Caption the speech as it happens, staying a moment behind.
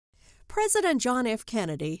President John F.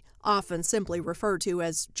 Kennedy, often simply referred to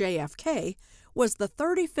as JFK, was the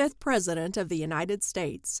 35th President of the United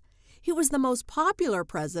States. He was the most popular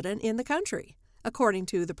president in the country, according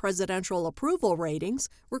to the presidential approval ratings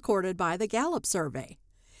recorded by the Gallup survey.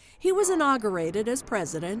 He was inaugurated as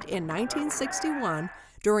president in 1961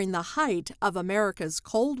 during the height of America's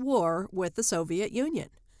Cold War with the Soviet Union.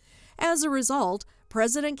 As a result,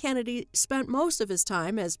 President Kennedy spent most of his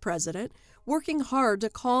time as president working hard to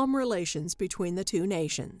calm relations between the two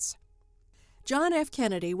nations. John F.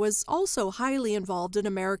 Kennedy was also highly involved in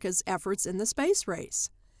America's efforts in the space race.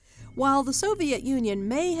 While the Soviet Union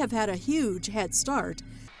may have had a huge head start,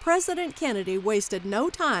 President Kennedy wasted no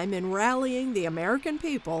time in rallying the American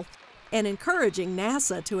people and encouraging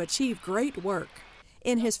NASA to achieve great work.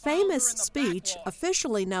 In his famous speech,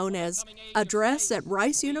 officially known as Address at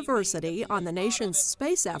Rice University on the nation's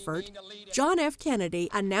space effort, John F. Kennedy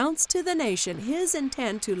announced to the nation his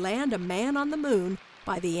intent to land a man on the moon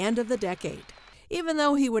by the end of the decade. Even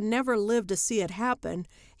though he would never live to see it happen,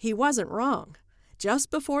 he wasn't wrong. Just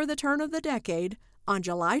before the turn of the decade, on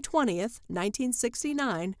July 20th,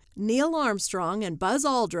 1969, Neil Armstrong and Buzz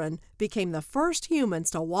Aldrin became the first humans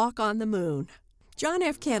to walk on the moon. John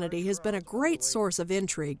F. Kennedy has been a great source of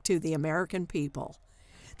intrigue to the American people.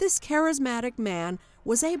 This charismatic man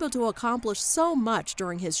was able to accomplish so much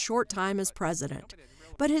during his short time as president,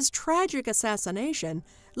 but his tragic assassination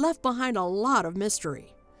left behind a lot of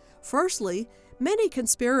mystery. Firstly, many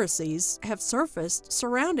conspiracies have surfaced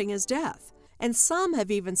surrounding his death, and some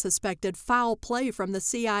have even suspected foul play from the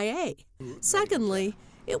CIA. Secondly,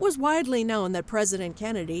 it was widely known that President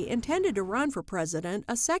Kennedy intended to run for president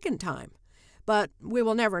a second time, but we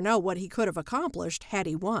will never know what he could have accomplished had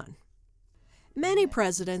he won. Many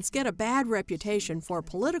presidents get a bad reputation for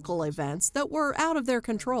political events that were out of their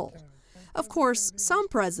control. Of course, some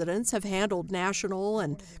presidents have handled national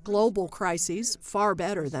and global crises far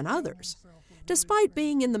better than others. Despite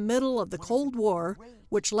being in the middle of the Cold War,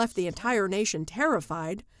 which left the entire nation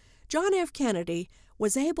terrified, John F. Kennedy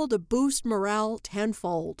was able to boost morale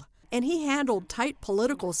tenfold, and he handled tight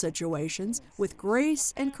political situations with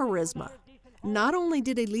grace and charisma. Not only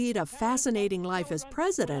did he lead a fascinating life as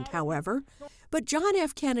president, however, but John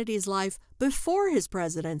F. Kennedy's life before his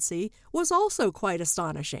presidency was also quite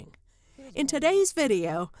astonishing. In today's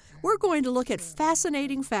video, we're going to look at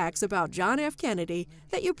fascinating facts about John F. Kennedy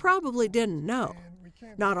that you probably didn't know.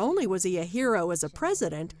 Not only was he a hero as a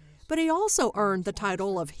president, but he also earned the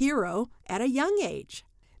title of hero at a young age.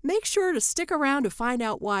 Make sure to stick around to find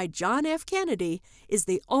out why John F. Kennedy is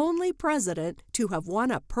the only president to have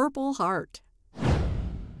won a Purple Heart.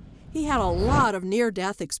 He had a lot of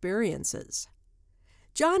near-death experiences.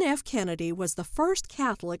 John F. Kennedy was the first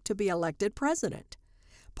Catholic to be elected president.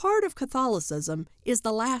 Part of Catholicism is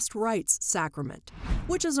the last rites sacrament,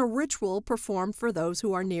 which is a ritual performed for those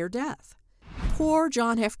who are near death. Poor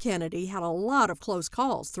John F. Kennedy had a lot of close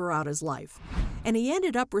calls throughout his life, and he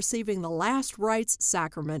ended up receiving the last rites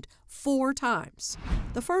sacrament 4 times.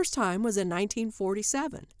 The first time was in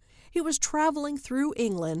 1947. He was traveling through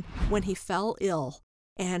England when he fell ill,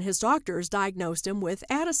 and his doctors diagnosed him with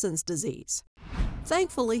Addison's disease.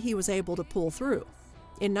 Thankfully, he was able to pull through.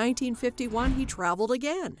 In 1951, he traveled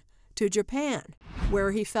again to Japan,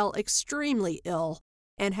 where he fell extremely ill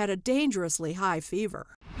and had a dangerously high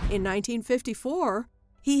fever. In 1954,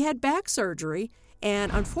 he had back surgery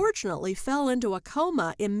and unfortunately fell into a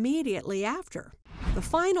coma immediately after. The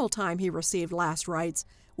final time he received last rites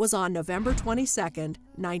was on November 22,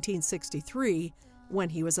 1963, when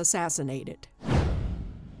he was assassinated.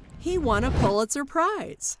 He won a Pulitzer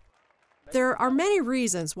Prize. There are many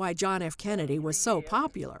reasons why John F. Kennedy was so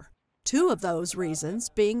popular. 2 of those reasons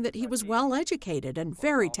being that he was well-educated and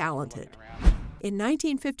very talented. In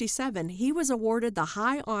 1957, he was awarded the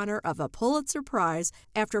high honor of a Pulitzer Prize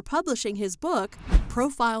after publishing his book,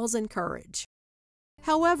 Profiles in Courage.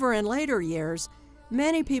 However, in later years,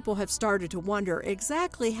 many people have started to wonder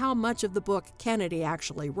exactly how much of the book Kennedy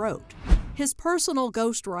actually wrote. His personal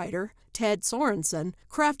ghostwriter, Ted Sorensen,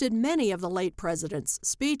 crafted many of the late president's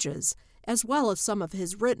speeches, as well as some of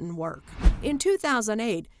his written work. In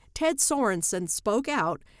 2008, Ted Sorensen spoke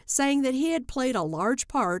out, saying that he had played a large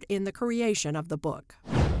part in the creation of the book.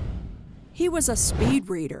 He was a speed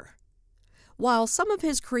reader. While some of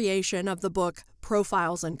his creation of the book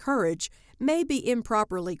Profiles in Courage may be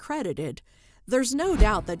improperly credited, there's no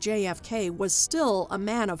doubt that JFK was still a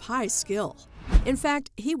man of high skill. In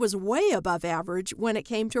fact, he was way above average when it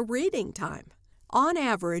came to reading time. On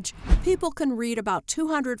average, people can read about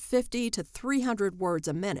 250 to 300 words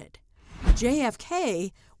a minute.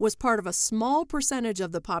 JFK was part of a small percentage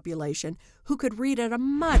of the population who could read at a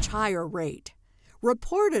much higher rate.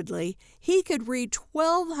 Reportedly, he could read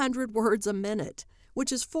 1,200 words a minute,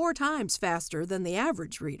 which is 4 times faster than the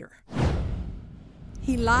average reader.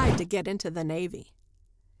 He lied to get into the Navy.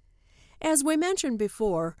 As we mentioned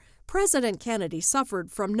before, President Kennedy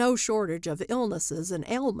suffered from no shortage of illnesses and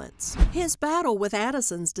ailments. His battle with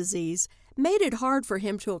Addison's disease made it hard for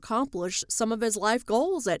him to accomplish some of his life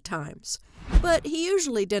goals at times, but he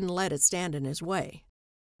usually didn't let it stand in his way.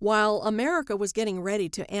 While America was getting ready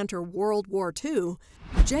to enter World War II,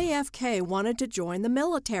 JFK wanted to join the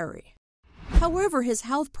military. However, his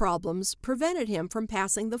health problems prevented him from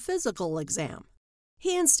passing the physical exam.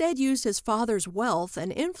 He instead used his father's wealth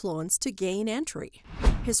and influence to gain entry.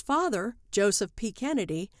 His father, Joseph P.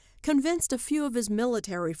 Kennedy, convinced a few of his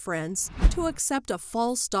military friends to accept a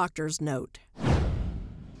false doctor's note.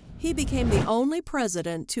 He became the only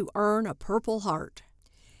president to earn a Purple Heart.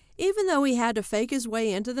 Even though he had to fake his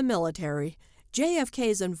way into the military,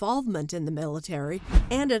 JFK's involvement in the military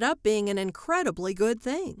ended up being an incredibly good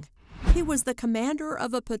thing. He was the commander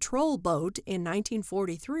of a patrol boat in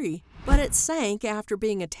 1943, but it sank after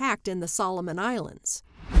being attacked in the Solomon Islands.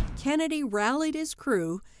 Kennedy rallied his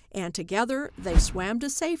crew, and together they swam to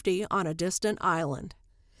safety on a distant island.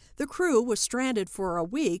 The crew was stranded for a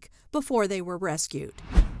week before they were rescued.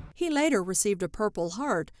 He later received a Purple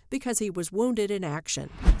Heart because he was wounded in action.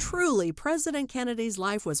 Truly, President Kennedy's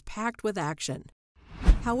life was packed with action.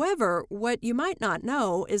 However, what you might not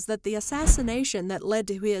know is that the assassination that led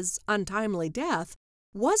to his untimely death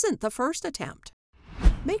wasn't the first attempt.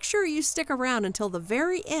 Make sure you stick around until the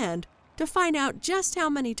very end to find out just how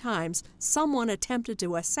many times someone attempted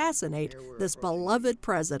to assassinate this beloved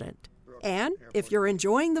president. And if you're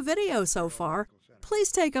enjoying the video so far,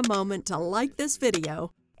 please take a moment to like this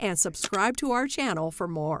video and subscribe to our channel for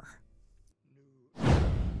more.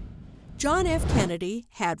 John F. Kennedy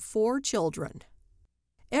had 4 children.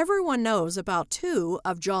 Everyone knows about 2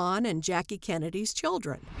 of John and Jackie Kennedy's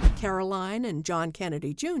children, Caroline and John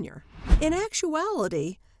Kennedy Jr. In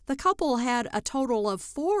actuality, the couple had a total of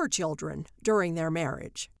 4 children during their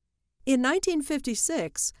marriage. In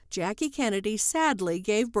 1956, Jackie Kennedy sadly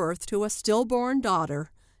gave birth to a stillborn daughter,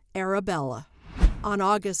 Arabella. On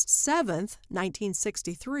August 7,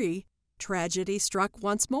 1963, tragedy struck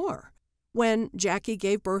once more, when Jackie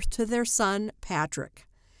gave birth to their son, Patrick.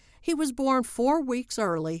 He was born 4 weeks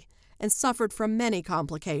early and suffered from many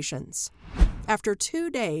complications. After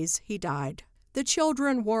 2 days, he died. The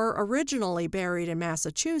children were originally buried in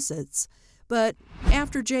Massachusetts, but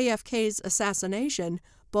after JFK's assassination,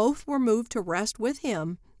 both were moved to rest with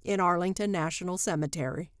him in Arlington National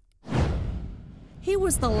Cemetery. He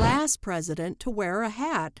was the last president to wear a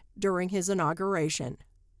hat during his inauguration.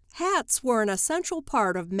 Hats were an essential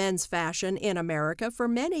part of men's fashion in America for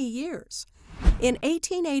many years. In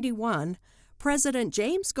 1881, President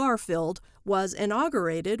James Garfield was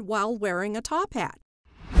inaugurated while wearing a top hat,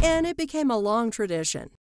 and it became a long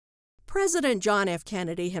tradition. President John F.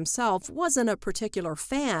 Kennedy himself wasn't a particular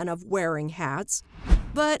fan of wearing hats,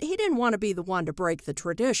 but he didn't want to be the one to break the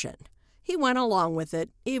tradition. He went along with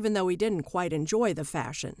it, even though he didn't quite enjoy the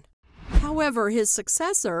fashion. However, his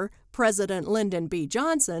successor, President Lyndon B.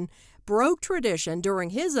 Johnson, broke tradition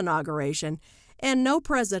during his inauguration, and no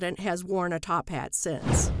president has worn a top hat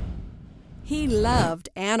since. He loved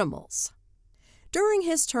animals. During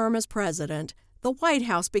his term as president, the White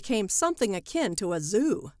House became something akin to a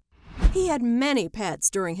zoo. He had many pets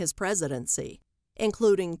during his presidency,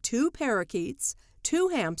 including 2 parakeets, 2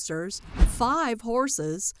 hamsters, 5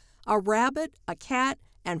 horses, a rabbit, a cat,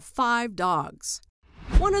 and 5 dogs.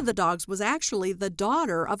 One of the dogs was actually the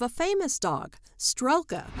daughter of a famous dog,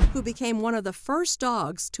 Strelka, who became one of the first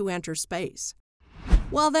dogs to enter space.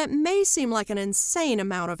 While that may seem like an insane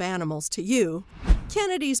amount of animals to you,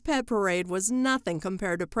 Kennedy's pet parade was nothing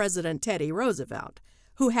compared to President Teddy Roosevelt,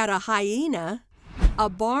 who had a hyena, a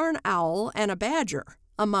barn owl, and a badger,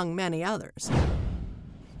 among many others.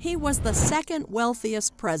 He was the second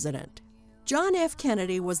wealthiest president. John F.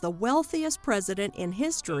 Kennedy was the wealthiest president in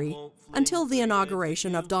history until the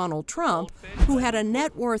inauguration of Donald Trump, who had a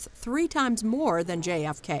net worth 3 times more than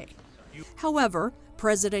JFK. However,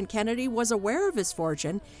 President Kennedy was aware of his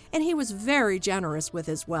fortune, and he was very generous with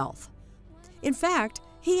his wealth. In fact,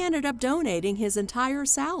 he ended up donating his entire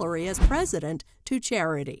salary as president to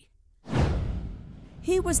charity.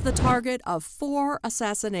 He was the target of 4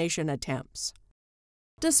 assassination attempts.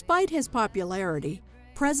 Despite his popularity,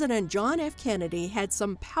 President John F. Kennedy had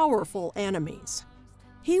some powerful enemies.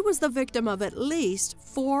 He was the victim of at least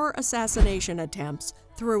 4 assassination attempts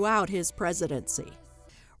throughout his presidency.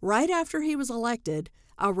 Right after he was elected,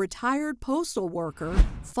 a retired postal worker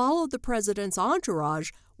followed the president's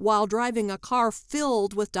entourage while driving a car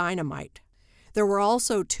filled with dynamite. There were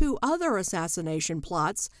also 2 other assassination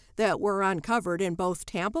plots that were uncovered in both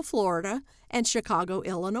Tampa, Florida, and Chicago,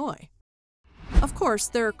 Illinois. Of course,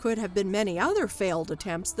 there could have been many other failed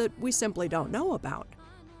attempts that we simply don't know about.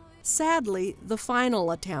 Sadly, the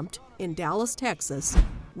final attempt in Dallas, Texas,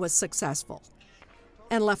 was successful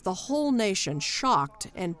and left the whole nation shocked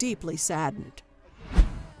and deeply saddened.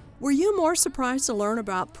 Were you more surprised to learn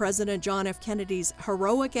about President John F. Kennedy's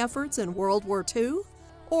heroic efforts in World War II,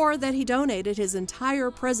 or that he donated his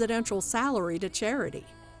entire presidential salary to charity?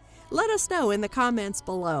 Let us know in the comments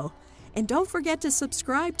below, and don't forget to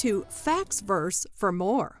subscribe to Facts Verse for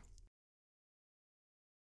more.